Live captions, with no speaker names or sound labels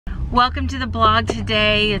Welcome to the vlog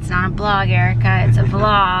today. It's not a blog, Erica, it's a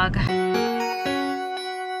vlog.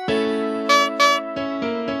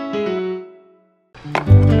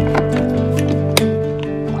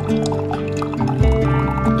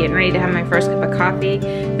 Getting ready to have my first cup of coffee.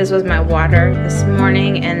 This was my water this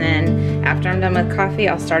morning, and then after I'm done with coffee,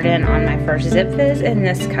 I'll start in on my first Zip Fizz in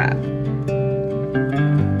this cup.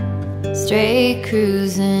 Straight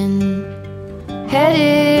cruising,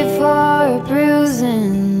 headed for a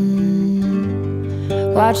bruising,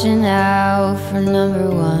 watching out for number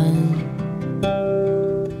one.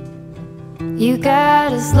 You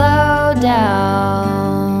gotta slow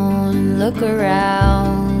down and look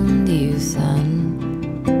around you,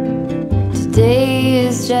 son. Today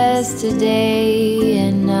is just today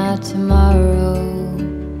and not tomorrow.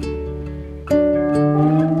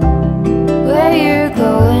 Where you're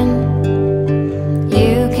going,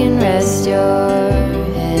 you can rest your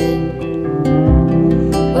head.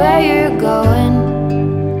 Where you're going,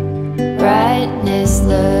 brightness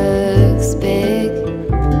looks big.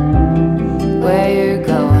 Where you're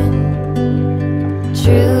going,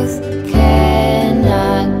 truth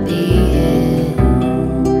cannot be hid.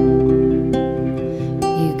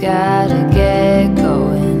 You gotta get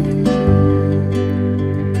going.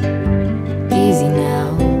 Easy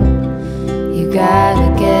now, you gotta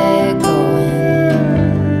get going.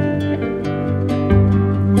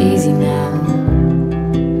 Easy now.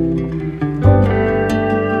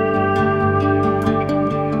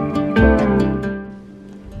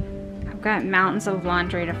 I've got mountains of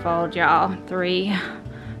laundry to fold, y'all. 3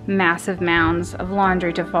 massive mounds of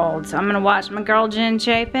laundry to fold. So I'm gonna watch my girl Jen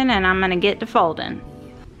Chapin and I'm gonna get to folding.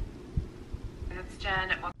 That's Jen.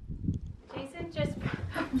 Jason just,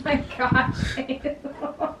 oh my gosh.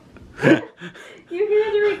 You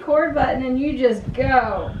hear the record button and you just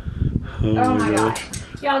go. Oh my gosh.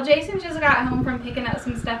 Y'all, Jason just got home from picking up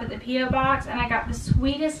some stuff at the P.O. box, and I got the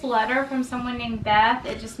sweetest letter from someone named Beth.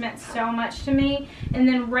 It just meant so much to me. And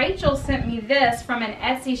then Rachel sent me this from an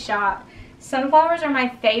Etsy shop. Sunflowers are my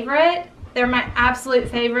favorite. They're my absolute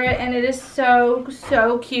favorite, and it is so,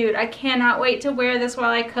 so cute. I cannot wait to wear this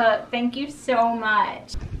while I cook. Thank you so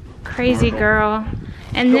much. Crazy girl.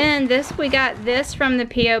 And then we got this from the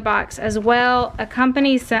P.O. box as well. A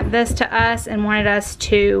company sent this to us and wanted us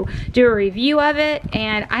to do a review of it.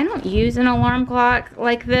 And I don't use an alarm clock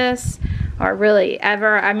like this, or really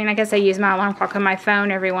ever. I mean, I guess I use my alarm clock on my phone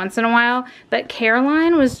every once in a while. But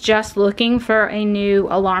Caroline was just looking for a new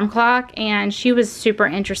alarm clock, and she was super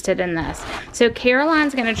interested in this. So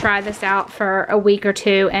Caroline's gonna try this out for a week or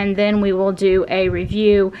two, and then we will do a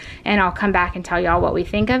review, and I'll come back and tell y'all what we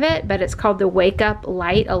think of it. But it's called the Wake Up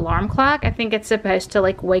Light alarm clock. I think it's supposed to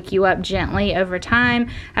like wake you up gently over time.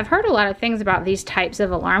 I've heard a lot of things about these types of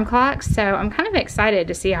alarm clocks, so I'm kind of excited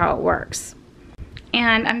to see how it works.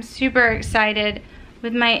 And I'm super excited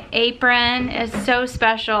with my apron. It's so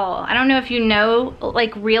special. I don't know if you know,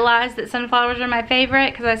 like realize that sunflowers are my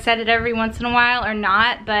favorite because I said it every once in a while or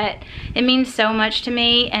not, but it means so much to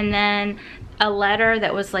me. And then a letter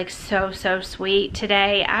that was like so, so sweet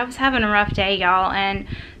today. I was having a rough day, y'all, and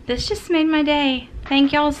this just made my day.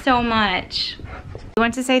 Thank y'all so much. You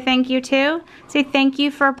want to say thank you too? Say thank you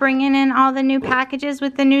for bringing in all the new packages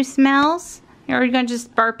with the new smells. Or are you gonna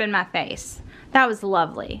just burp in my face? That was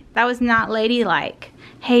lovely. That was not ladylike.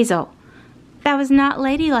 Hazel, that was not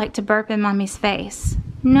ladylike to burp in Mommy's face.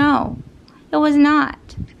 No, it was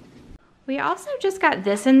not. We also just got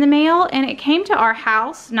this in the mail, and it came to our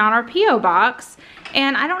house, not our P.O. box.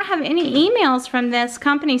 And I don't have any emails from this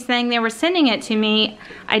company saying they were sending it to me.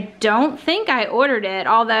 I don't think I ordered it,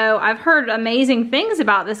 although I've heard amazing things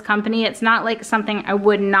about this company. It's not like something I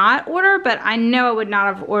would not order, but I know I would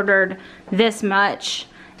not have ordered this much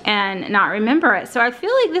and not remember it. So I feel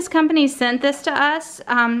like this company sent this to us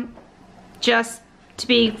just to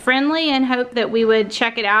be friendly and hope that we would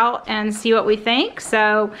check it out and see what we think.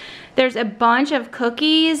 So there's a bunch of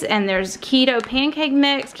cookies, and there's keto pancake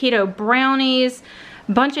mix, keto brownies,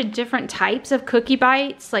 a bunch of different types of cookie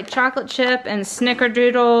bites like chocolate chip and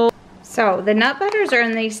snickerdoodle. So the nut butters are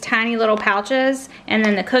in these tiny little pouches, and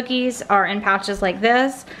then the cookies are in pouches like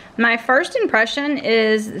this. My first impression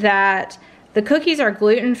is that the cookies are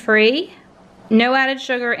gluten-free, no added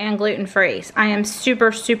sugar, and gluten-free. I am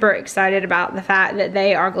super, super excited about the fact that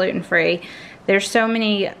they are gluten-free. There's so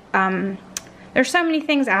many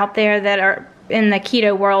things out there that are in the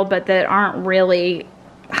keto world, but that aren't really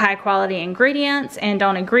high quality ingredients and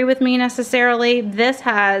don't agree with me necessarily. This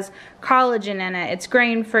has collagen in it. It's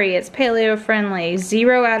grain free. It's paleo friendly.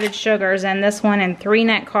 0 added sugars in this one, and 3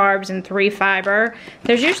 net carbs and 3 fiber.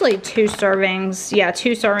 There's usually 2 servings. Yeah,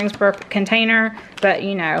 2 servings per container. But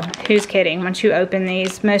you know, who's kidding? Once you open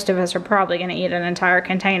these, most of us are probably going to eat an entire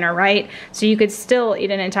container, right? So you could still eat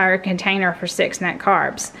an entire container for 6 net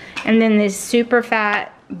carbs. And then these super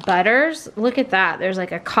fat butters, look at that. There's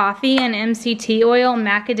like a coffee and MCT oil,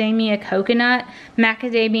 macadamia coconut,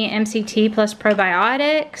 macadamia MCT plus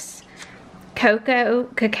probiotics,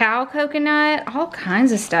 cacao coconut, all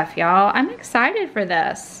kinds of stuff, y'all. I'm excited for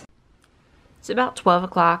this. It's about 12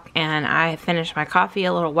 o'clock and I finished my coffee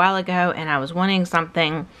a little while ago, and I was wanting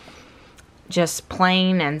something just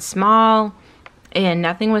plain and small, and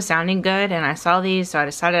nothing was sounding good, and I saw these, so I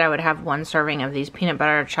decided I would have 1 serving of these peanut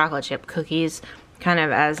butter chocolate chip cookies kind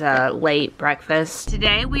of as a late breakfast.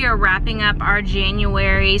 Today we are wrapping up our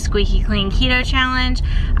January Squeaky Clean Keto Challenge.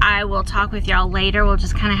 I will talk with y'all later. We'll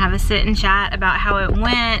just kind of have a sit and chat about how it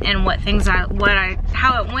went and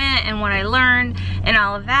how it went and what I learned and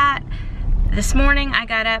all of that. This morning I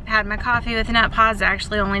got up, had my coffee with nut pods. I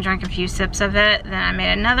actually only drank a few sips of it. Then I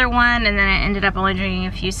made another one, and then I ended up only drinking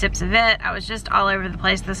a few sips of it. I was just all over the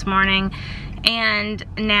place this morning. And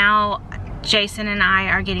now Jason and I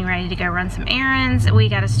are getting ready to go run some errands. We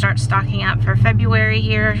got to start stocking up for February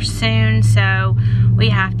here soon, so we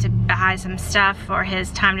have to buy some stuff for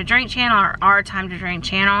his Time to Drink channel, or our Time to Drink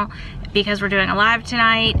channel, because we're doing a live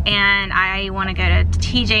tonight, and I want to go to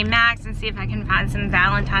TJ Maxx and see if I can find some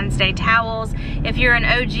Valentine's Day towels. If you're an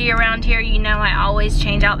OG around here, you know I always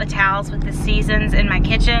change out the towels with the seasons in my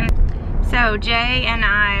kitchen. So Jay and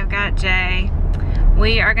I, I've got Jay,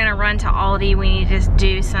 we are gonna run to Aldi. We need to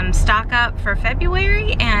do some stock up for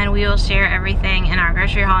February, and we will share everything in our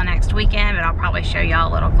grocery haul next weekend, but I'll probably show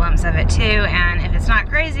y'all a little glimpse of it too. And if it's not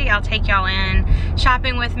crazy, I'll take y'all in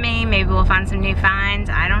shopping with me. Maybe we'll find some new finds.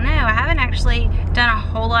 I don't know. I haven't actually done a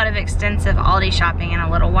whole lot of extensive Aldi shopping in a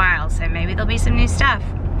little while, so maybe there'll be some new stuff.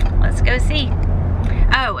 Let's go see.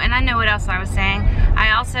 Oh, and I know what else I was saying.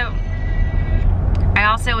 I also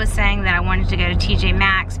was saying that I wanted to go to TJ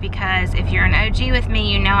Maxx because if you're an OG with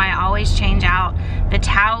me, you know I always change out the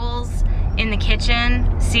towels in the kitchen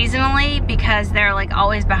seasonally because they're like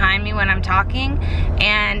always behind me when I'm talking,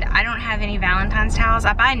 and I don't have any Valentine's towels.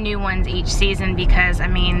 I buy new ones each season because, I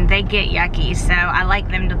mean, they get yucky, so I like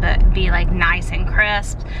them to be like nice and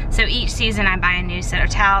crisp. So each season I buy a new set of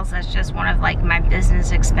towels. That's just one of like my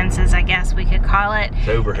business expenses, I guess we could call it. It's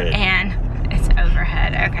overhead. And it's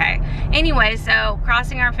overhead, okay. Anyway, so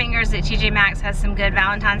crossing our fingers that TJ Maxx has some good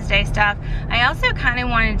Valentine's Day stuff. I also kind of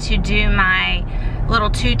wanted to do my little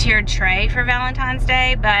 2-tiered tray for Valentine's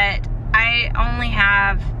Day, but I only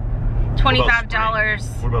have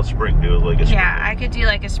 $25. What about spring? Do like a spring? Yeah, I could do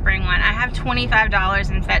like a spring one. I have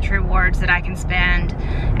 $25 in fetch rewards that I can spend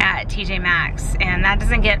at TJ Maxx, and that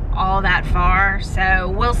doesn't get all that far, so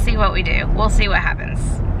we'll see what we do. We'll see what happens.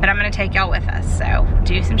 But I'm gonna take y'all with us, so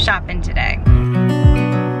do some shopping today.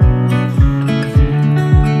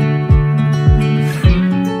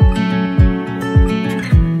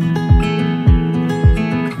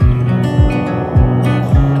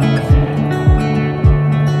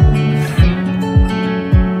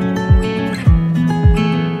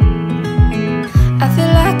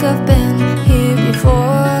 I've been here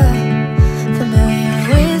before, familiar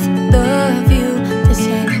with the view. This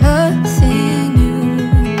ain't nothing new.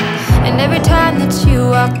 And every time that you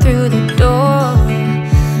walk through the door,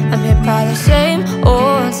 I'm hit by the same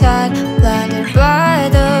old tide, blinded by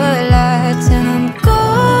the lights, and I'm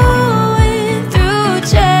going through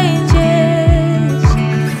changes,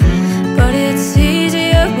 but it's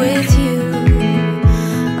easier with you.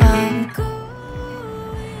 I'm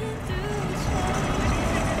going through changes.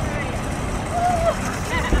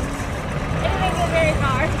 Very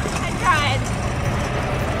far. I tried.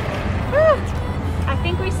 Whew. I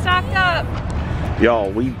think we stocked up.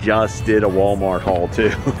 Y'all, we just did a Walmart haul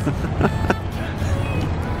too.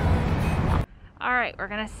 Alright, we're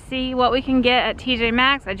gonna see what we can get at TJ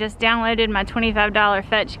Maxx. I just downloaded my $25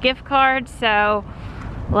 fetch gift card, so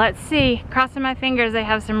let's see. Crossing my fingers they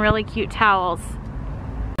have some really cute towels.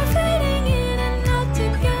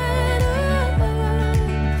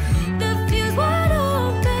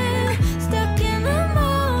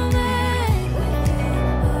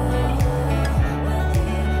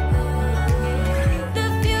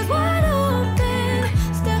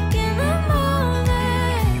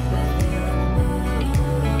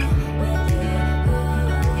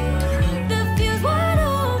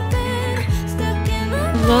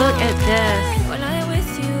 Look at this. When I'm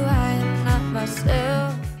with you, I am not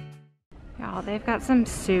myself. Y'all, they've got some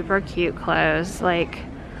super cute clothes. Like,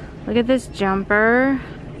 look at this jumper.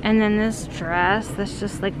 And then this dress, this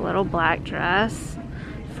just like little black dress.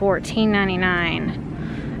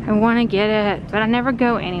 $14.99. I want to get it, but I never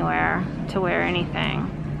go anywhere to wear anything.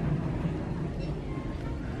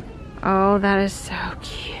 Oh, that is so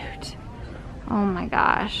cute. Oh my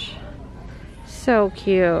gosh. So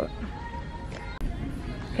cute.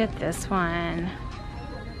 Look at this one.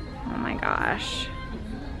 Oh my gosh.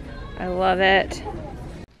 I love it.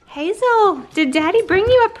 Hazel, did Daddy bring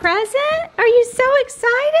you a present? Are you so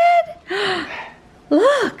excited?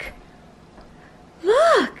 Look.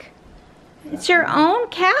 Look. It's your own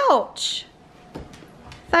couch.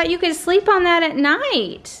 Thought you could sleep on that at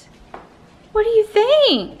night. What do you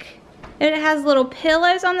think? It has little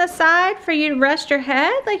pillows on the side for you to rest your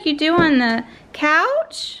head like you do on the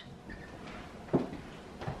couch.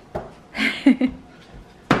 You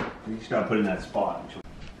just gotta put it in that spot.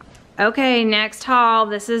 Okay, next haul.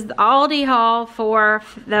 This is the Aldi haul for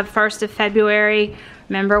the 1st of February.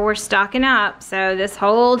 Remember, we're stocking up, so this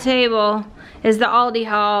whole table is the Aldi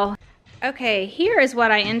haul. Okay, here is what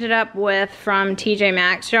I ended up with from TJ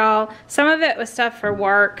Maxx, y'all. Some of it was stuff for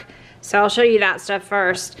work, so I'll show you that stuff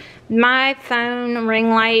first. My phone ring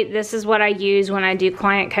light, this is what I use when I do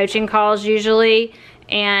client coaching calls usually,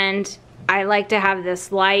 and I like to have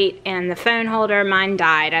this light, and the phone holder, mine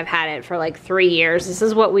died. I've had it for like 3 years. This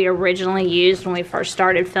is what we originally used when we first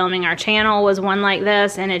started filming our channel, was one like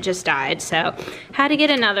this, and it just died. So had to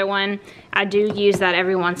get another one. I do use that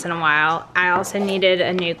every once in a while. I also needed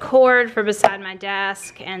a new cord for beside my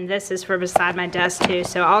desk, and this is for beside my desk too.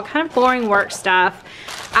 So all kind of boring work stuff.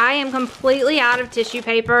 I am completely out of tissue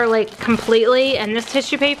paper, like completely, and this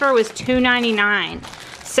tissue paper was $2.99.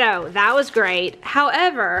 So that was great.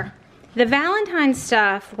 However, the Valentine's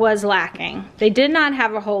stuff was lacking. They did not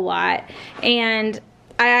have a whole lot, and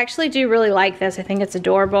I actually do really like this. I think it's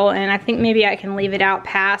adorable, and I think maybe I can leave it out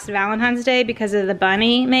past Valentine's Day because of the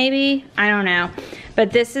bunny, maybe. I don't know.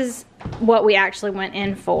 But this is what we actually went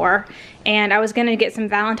in for. And I was gonna get some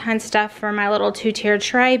Valentine's stuff for my little 2-tier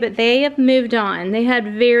tray, but they have moved on. They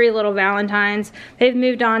had very little Valentine's. They've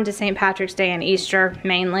moved on to St. Patrick's Day and Easter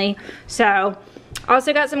mainly. So,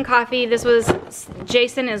 also got some coffee. This was,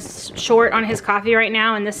 Jason is short on his coffee right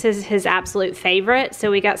now, and this is his absolute favorite.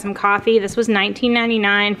 So we got some coffee. This was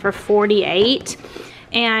 $19.99 for 48.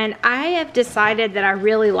 And I have decided that I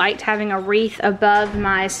really liked having a wreath above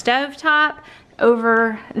my stovetop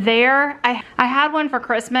over there. I had one for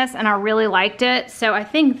Christmas and I really liked it. So I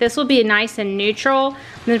think this will be nice and neutral.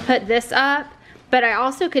 I'm gonna put this up. But I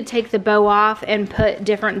also could take the bow off and put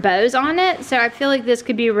different bows on it. So I feel like this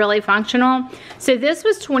could be really functional. So this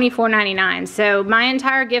was $24.99. So my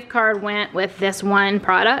entire gift card went with this one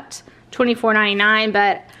product, $24.99.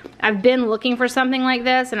 But I've been looking for something like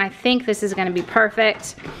this, and I think this is gonna be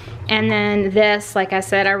perfect. And then this, like I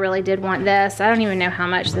said, I really did want this. I don't even know how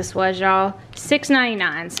much this was, y'all.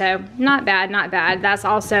 $6.99, so not bad, not bad. That's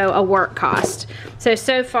also a work cost.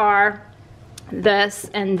 So far, this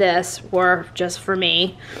and this were just for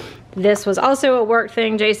me. This was also a work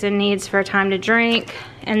thing Jason needs for time to drink.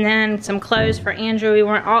 And then some clothes for Andrew.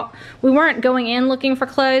 We weren't going in looking for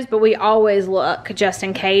clothes, but we always look just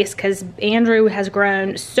in case, because Andrew has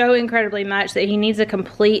grown so incredibly much that he needs a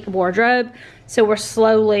complete wardrobe. So we're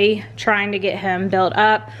slowly trying to get him built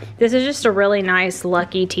up. This is just a really nice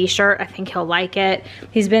Lucky t-shirt. I think he'll like it.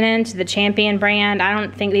 He's been into the Champion brand. I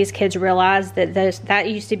don't think these kids realize that that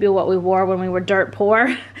used to be what we wore when we were dirt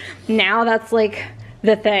poor. Now that's like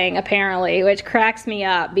the thing, apparently, which cracks me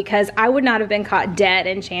up, because I would not have been caught dead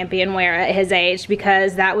in Champion wear at his age,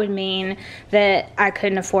 because that would mean that I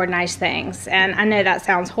couldn't afford nice things. And I know that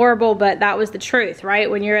sounds horrible, but that was the truth, right?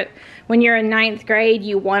 When you're in 9th grade,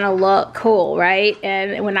 you want to look cool, right?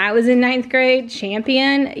 And when I was in 9th grade,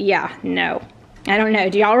 Champion, yeah, no. I don't know.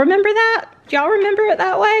 Do y'all remember that? Do y'all remember it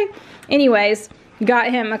that way? Anyways, got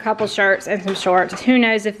him a couple shirts and some shorts. Who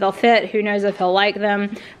knows if they'll fit? Who knows if he'll like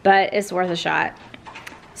them? But it's worth a shot.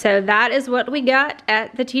 So that is what we got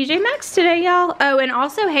at the TJ Maxx today, y'all. Oh, and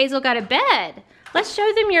also Hazel got a bed. Let's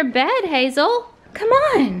show them your bed, Hazel. Come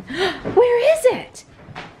on. Where is it?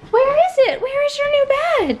 Where is it? Where is your new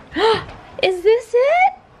bed? Is this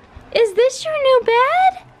it? Is this your new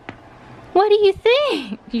bed? What do you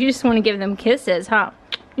think? You just want to give them kisses, huh?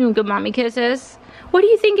 You want to give mommy kisses? What do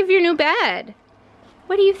you think of your new bed?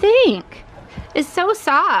 What do you think? It's so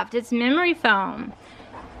soft. It's memory foam.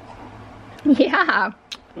 Yeah.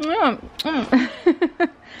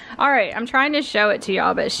 All right, I'm trying to show it to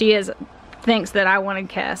y'all, but she thinks that I want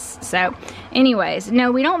to kiss. So anyways,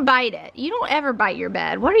 no, we don't bite it. You don't ever bite your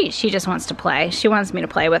bed. What are you? She just wants to play. She wants me to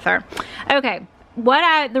play with her. Okay,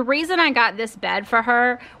 the reason I got this bed for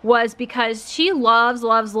her was because she loves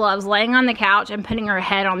laying on the couch and putting her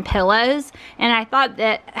head on pillows, and I thought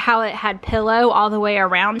that how it had pillow all the way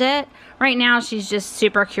around it. Right now she's just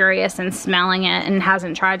super curious and smelling it and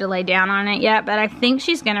hasn't tried to lay down on it yet, but I think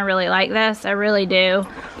she's gonna really like this. I really do.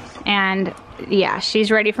 And yeah,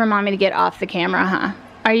 she's ready for mommy to get off the camera, huh?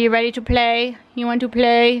 Are you ready to play? You want to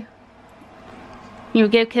play? You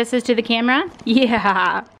give kisses to the camera?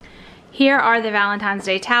 Yeah. Here are the Valentine's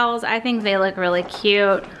Day towels. I think they look really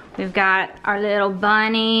cute. We've got our little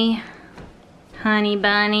bunny, honey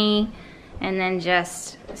bunny, and then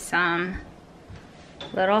just some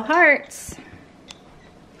little hearts.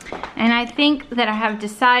 And I think that I have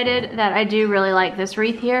decided that I do really like this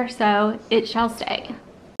wreath here, so it shall stay.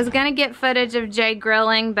 I was gonna get footage of Jay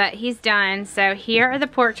grilling, but he's done. So here are the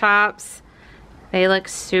pork chops. They look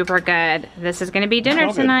super good. This is gonna be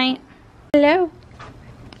dinner tonight. Hello.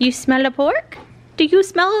 You smell the pork? Do you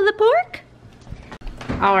smell the pork?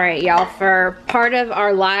 All right, y'all, for part of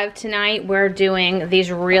our live tonight, we're doing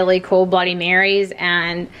these really cool Bloody Marys,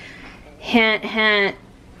 and hint, hint,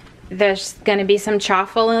 there's gonna be some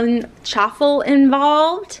chaffle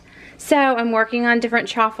involved. So I'm working on different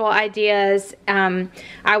chaffle ideas.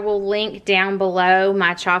 I will link down below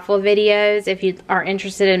my chaffle videos if you are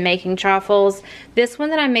interested in making chaffles. This one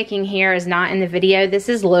that I'm making here is not in the video. This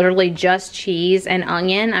is literally just cheese and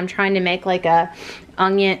onion. I'm trying to make like a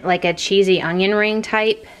cheesy onion ring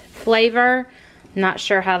type flavor. Not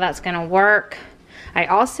sure how that's gonna work. I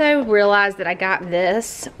also realized that I got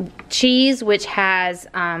this cheese which has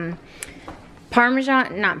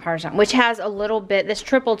which has a little bit, this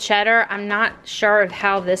triple cheddar. I'm not sure of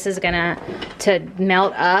how this is gonna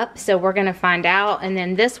melt up, so we're gonna find out. And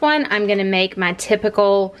then this one, I'm gonna make my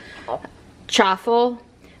typical chaffle,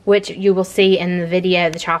 which you will see in the video,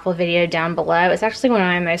 the chaffle video down below. It's actually one of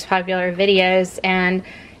my most popular videos, and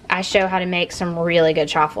I show how to make some really good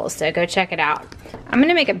chaffles, so go check it out. I'm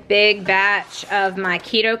gonna make a big batch of my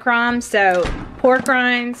keto crumbs, so pork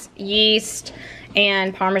rinds, yeast,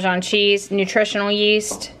 and Parmesan cheese, nutritional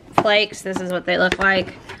yeast flakes. This is what they look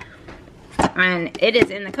like. And it is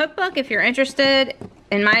in the cookbook if you're interested.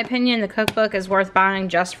 In my opinion, the cookbook is worth buying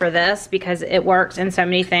just for this because it works in so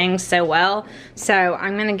many things so well. So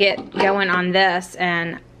I'm gonna get going on this,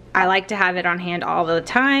 and I like to have it on hand all the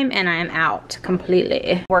time, and I am out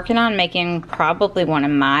completely. Working on making probably one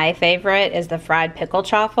of my favorite is the fried pickle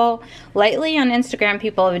chaffle. Lately on Instagram,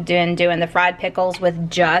 people have been doing the fried pickles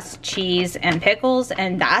with just cheese and pickles,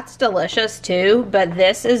 and that's delicious too, but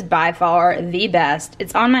this is by far the best.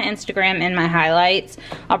 It's on my Instagram in my highlights.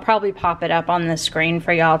 I'll probably pop it up on the screen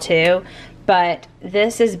for y'all too. But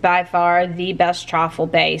this is by far the best chaffle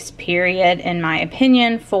base, period, in my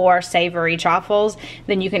opinion, for savory chaffles.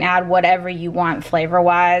 Then you can add whatever you want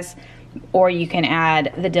flavor-wise, or you can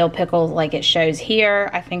add the dill pickles like it shows here.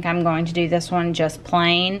 I think I'm going to do this one just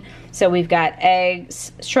plain. So we've got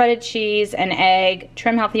eggs, shredded cheese, an egg,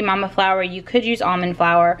 trim healthy mama flour. You could use almond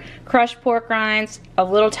flour, crushed pork rinds, a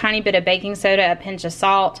little tiny bit of baking soda, a pinch of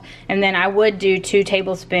salt, and then I would do 2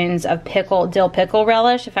 tablespoons of dill pickle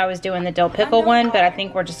relish if I was doing the dill pickle one, but I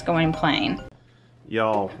think we're just going plain.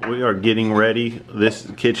 Y'all, we are getting ready. This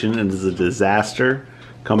kitchen is a disaster.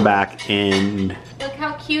 Come back in. Look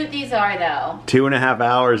how cute these are though. 2.5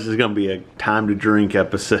 hours is gonna be a time to drink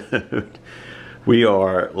episode. We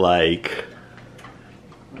are like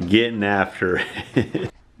getting after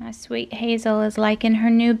it. My sweet Hazel is liking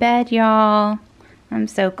her new bed, y'all. I'm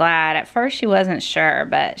so glad. At first she wasn't sure,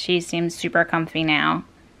 but she seems super comfy now.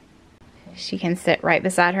 She can sit right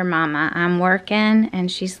beside her mama. I'm working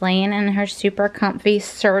and she's laying in her super comfy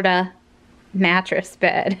Serta mattress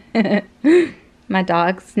bed. My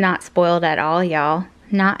dog's not spoiled at all, y'all.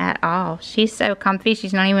 Not at all. She's so comfy,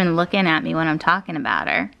 she's not even looking at me when I'm talking about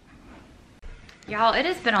her. Y'all, it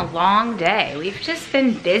has been a long day. We've just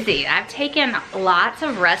been busy. I've taken lots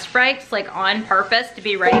of rest breaks, like on purpose to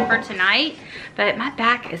be ready for tonight, but my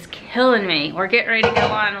back is killing me. We're getting ready to go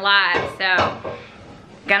on live, so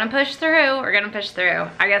gonna push through. We're gonna push through.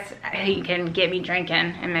 I guess he can get me drinking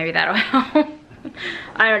and maybe that'll help.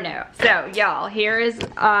 I don't know. So y'all, here is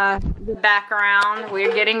the background.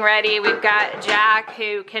 We're getting ready. We've got Jack,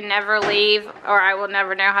 who can never leave, or I will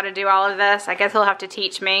never know how to do all of this. I guess he'll have to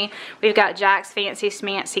teach me. We've got Jack's fancy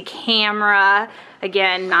smancy camera.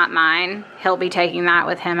 Again, not mine. He'll be taking that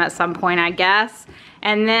with him at some point, I guess.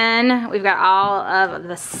 And then we've got all of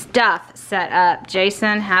the stuff set up.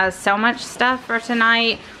 Jason has so much stuff for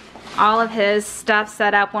tonight. All of his stuff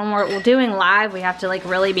set up. When we're doing live, we have to like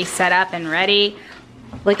really be set up and ready.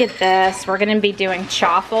 Look at this. We're gonna be doing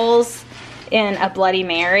chaffles in a Bloody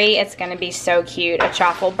Mary. It's gonna be so cute, a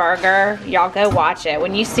chaffle burger. Y'all go watch it.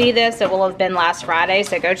 When you see this, it will have been last Friday,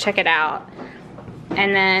 so go check it out.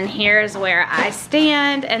 And then here's where I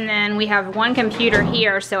stand, and then we have one computer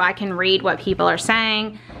here so I can read what people are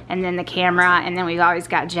saying, and then the camera, and then we've always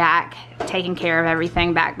got Jack taking care of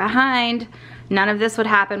everything back behind. None of this would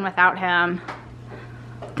happen without him.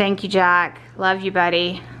 Thank you, Jack. Love you,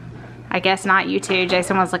 buddy. I guess not you too.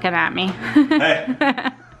 Jason was looking at me.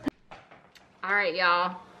 Hey. All right,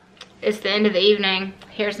 y'all. It's the end of the evening.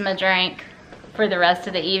 Here's my drink for the rest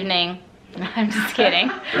of the evening. I'm just kidding.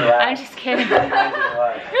 I'm just kidding.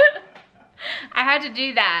 I had to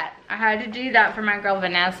do that. I had to do that for my girl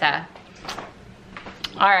Vanessa.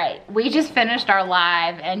 All right, we just finished our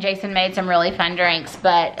live and Jason made some really fun drinks,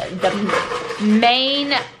 but the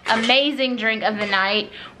main amazing drink of the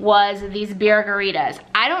night was these beer burritos.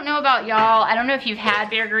 I don't know about y'all. I don't know if you've had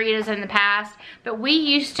beer burritos in the past, but we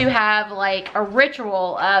used to have like a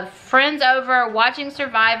ritual of friends over, watching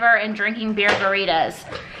Survivor and drinking beer burritos.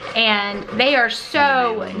 And they are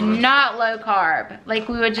so not low carb. Like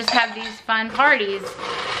we would just have these fun parties,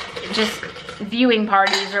 just viewing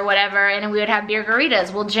parties or whatever, and we would have beer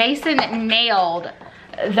burritos. Well, Jason nailed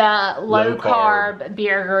the low carb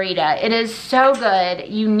beer burrita. It is so good.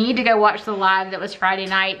 You need to go watch the live that was Friday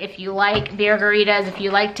night if you like beer burritas, if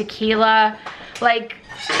you like tequila. Like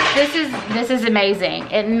this is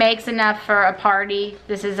amazing. It makes enough for a party.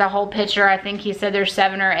 This is a whole pitcher. I think he said there's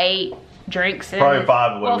 7 or 8 drinks in. Probably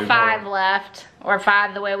 5 the way we pour. 5 left, or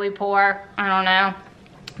 5 the way we pour. I don't know.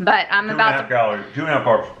 But I'm about to 2.5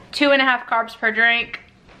 carbs. 2.5 carbs per drink.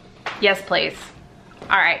 Yes, please.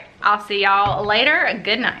 All right, I'll see y'all later.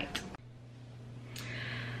 Good night.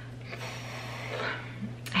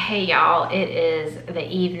 Hey y'all, it is the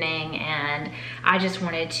evening and I just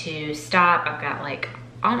wanted to stop. I've got like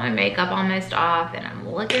all my makeup almost off and I'm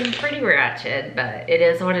looking pretty wretched, but it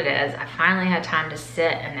is what it is. I finally had time to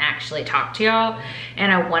sit and actually talk to y'all,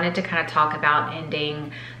 and I wanted to kind of talk about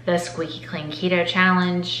ending the Squeaky Clean Keto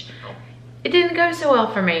Challenge. It didn't go so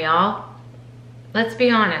well for me, y'all. Let's be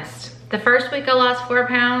honest. The first week I lost 4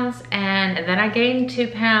 pounds and then I gained 2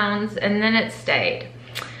 pounds and then it stayed.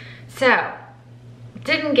 So,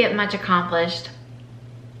 didn't get much accomplished.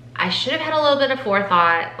 I should have had a little bit of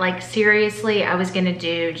forethought. Like seriously, I was gonna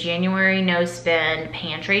do January no spend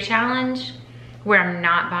pantry challenge where I'm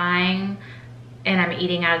not buying and I'm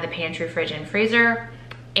eating out of the pantry, fridge, and freezer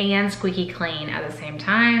and Squeaky Clean at the same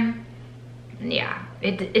time. Yeah,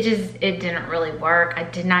 it didn't really work. I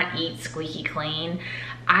did not eat Squeaky Clean.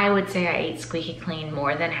 I would say I ate Squeaky Clean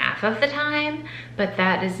more than half of the time, but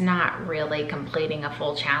that is not really completing a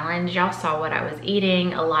full challenge. Y'all saw what I was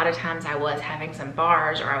eating. A lot of times I was having some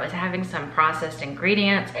bars or I was having some processed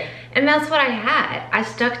ingredients, and that's what I had. I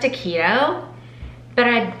stuck to keto, but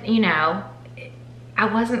I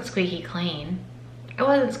wasn't Squeaky Clean. I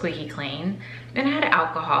wasn't Squeaky Clean, and I had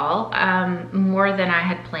alcohol, more than I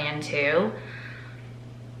had planned to.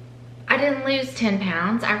 I didn't lose 10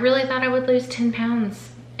 pounds. I really thought I would lose 10 pounds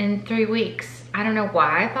in 3 weeks. I don't know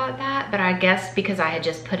why I thought that, but I guess because I had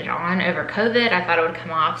just put it on over COVID, I thought it would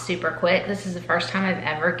come off super quick. This is the first time I've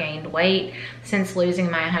ever gained weight since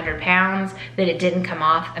losing my 100 pounds that it didn't come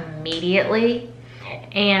off immediately.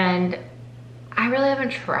 And I really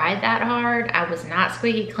haven't tried that hard. I was not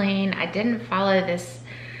Squeaky Clean. I didn't follow this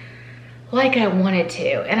like I wanted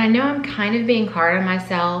to. And I know I'm kind of being hard on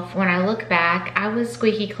myself. When I look back, I was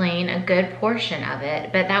Squeaky Clean a good portion of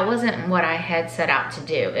it, but that wasn't what I had set out to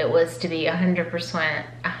do. It was to be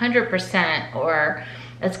 100% or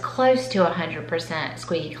as close to 100%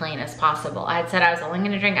 Squeaky Clean as possible. I had said I was only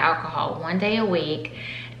gonna drink alcohol 1 day a week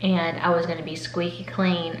and I was gonna be Squeaky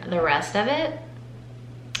Clean the rest of it.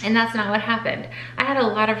 And that's not what happened. I had a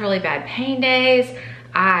lot of really bad pain days.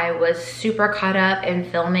 I was super caught up in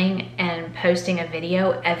filming and posting a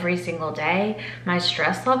video every single day. My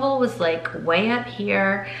stress level was like way up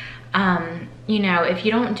here. You know, if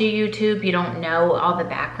you don't do YouTube, you don't know all the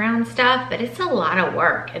background stuff, but it's a lot of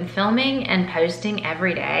work, and filming and posting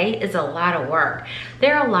every day is a lot of work.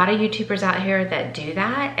 There are a lot of YouTubers out here that do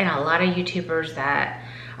that, and a lot of YouTubers that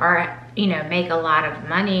are, you know, make a lot of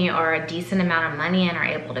money or a decent amount of money and are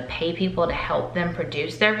able to pay people to help them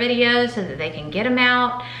produce their videos so that they can get them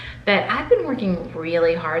out. But I've been working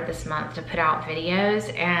really hard this month to put out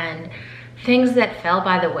videos, and things that fell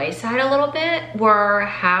by the wayside a little bit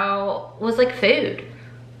was like food.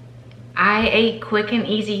 I ate quick and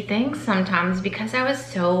easy things sometimes because I was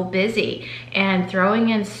so busy, and throwing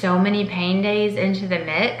in so many pain days into the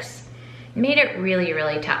mix made it really,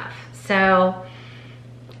 really tough. So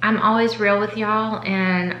I'm always real with y'all,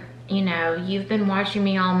 and you know, you've been watching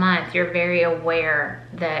me all month. You're very aware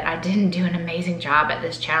that I didn't do an amazing job at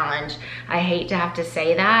this challenge. I hate to have to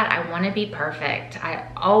say that. I want to be perfect. I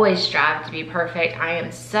always strive to be perfect. I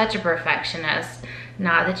am such a perfectionist,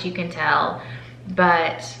 not that you can tell,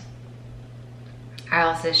 but I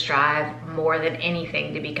also strive more than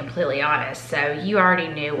anything to be completely honest. So you already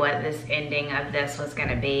knew what this ending of this was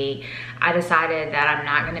gonna be. I decided that I'm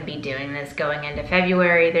not gonna be doing this going into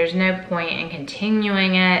February. There's no point in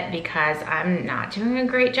continuing it because I'm not doing a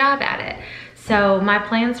great job at it. So my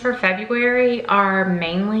plans for February are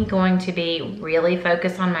mainly going to be really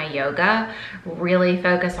focus on my yoga, really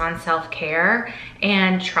focus on self-care,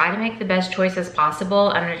 and try to make the best choices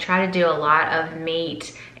possible. I'm gonna try to do a lot of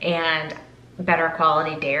meat and better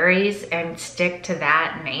quality dairies and stick to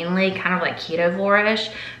that mainly, kind of like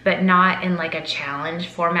ketovore-ish, but not in like a challenge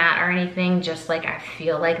format or anything. Just like I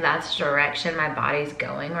feel like that's the direction my body's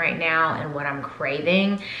going right now and what I'm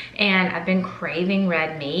craving. And I've been craving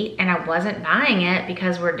red meat and I wasn't buying it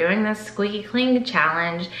because we're doing this Squeaky Clean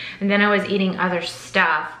challenge, and then I was eating other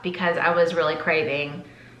stuff because I was really craving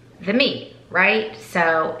the meat, right?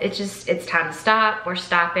 So it's time to stop. We're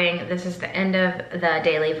stopping. This is the end of the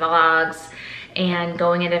daily vlogs. And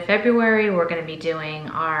going into February, we're gonna be doing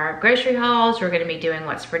our grocery hauls. We're gonna be doing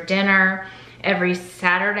what's for dinner. Every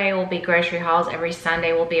Saturday will be grocery hauls. Every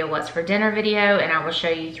Sunday will be a what's for dinner video, and I will show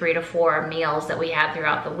you 3 to 4 meals that we have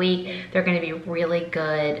throughout the week. They're gonna be really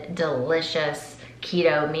good, delicious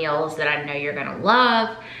keto meals that I know you're gonna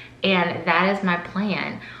love. And that is my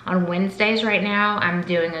plan. On Wednesdays right now, I'm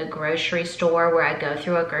doing a grocery store where I go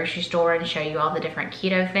through a grocery store and show you all the different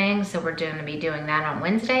keto things. So we're gonna be doing that on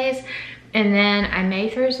Wednesdays. And then I may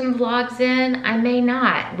throw some vlogs in, I may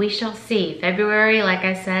not. We shall see. February, like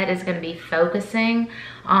I said, is gonna be focusing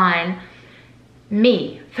on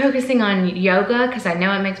me, focusing on yoga, because I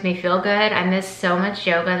know it makes me feel good. I missed so much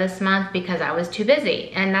yoga this month because I was too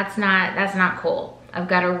busy, and that's not cool. I've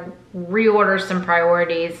got to reorder some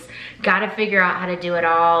priorities, got to figure out how to do it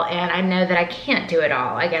all, and I know that I can't do it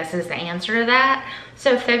all, I guess is the answer to that.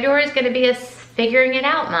 So February is gonna be a figuring it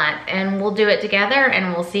out month, and we'll do it together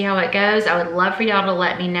and we'll see how it goes. I would love for y'all to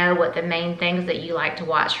let me know what the main things that you like to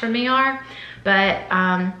watch from me are. But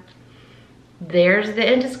there's the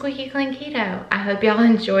end of Squeaky Clean Keto. I hope y'all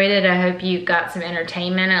enjoyed it. I hope you got some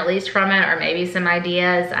entertainment at least from it, or maybe some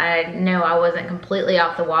ideas. I know I wasn't completely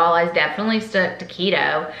off the wall. I definitely stuck to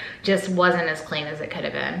keto, just wasn't as clean as it could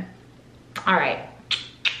have been. All right,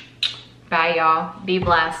 bye y'all, be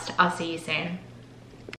blessed. I'll see you soon.